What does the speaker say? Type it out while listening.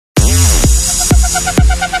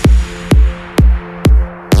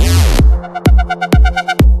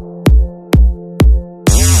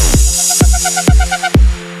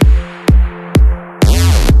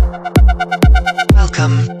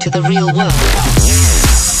Welcome to the real world.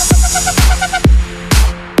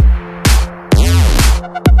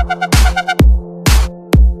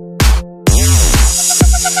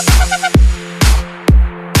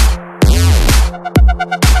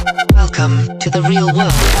 Welcome to the real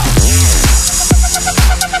world.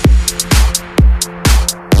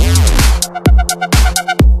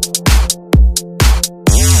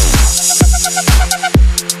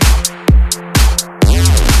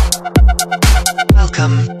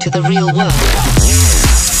 Welcome to the real world.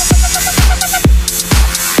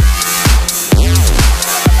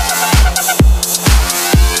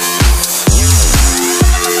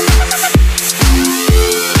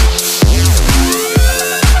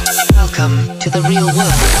 Welcome to the real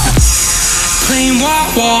world. Plain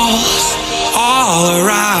white walls all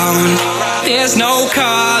around. There's no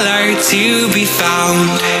color to be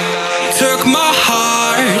found. Took my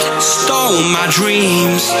heart, stole my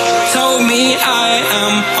dreams, told me I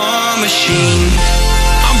am a machine.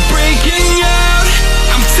 I'm breaking out,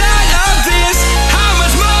 I'm tired of this. How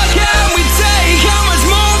much more can we take? How much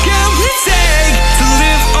more can we take? To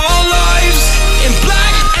live our lives in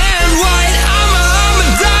black and white. I'ma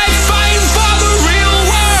die fighting for the real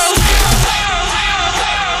world.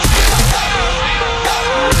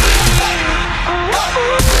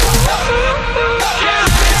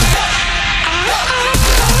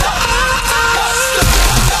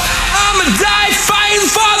 I'ma die fighting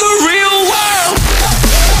for the real world.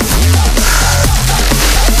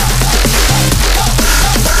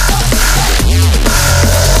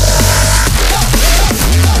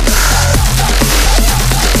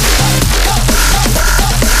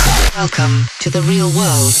 Welcome to the real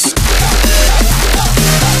world.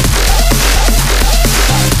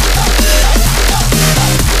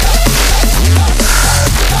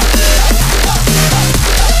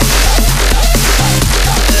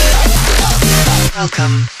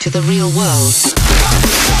 Welcome to the real world.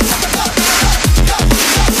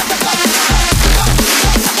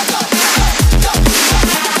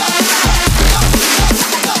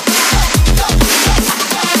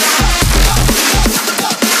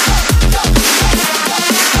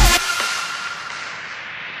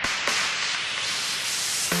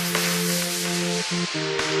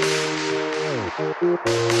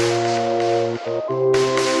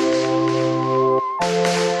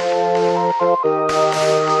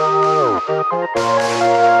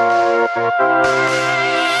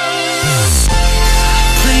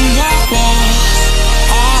 Plain white walls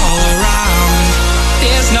all around.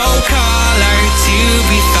 There's no color to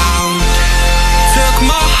be found. Took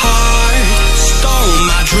my heart, stole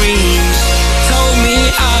my dreams, told me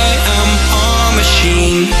I am a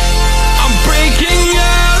machine. I'm breaking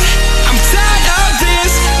out, I'm tired of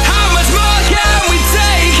this. How much more can we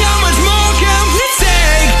take? How much more can we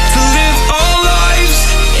take? To live our lives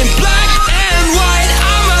in black and white.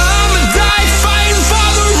 I'ma die fighting for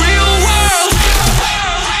the real world.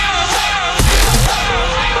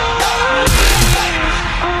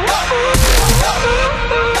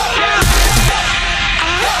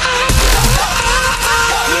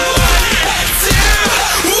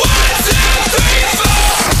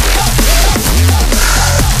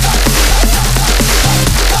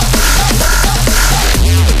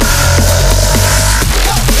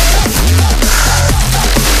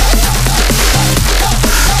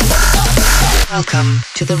 Welcome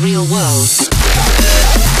to the real world.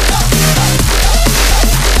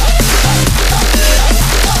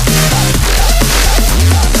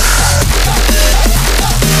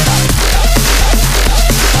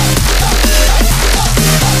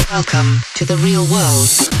 Welcome to the real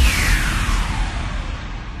world.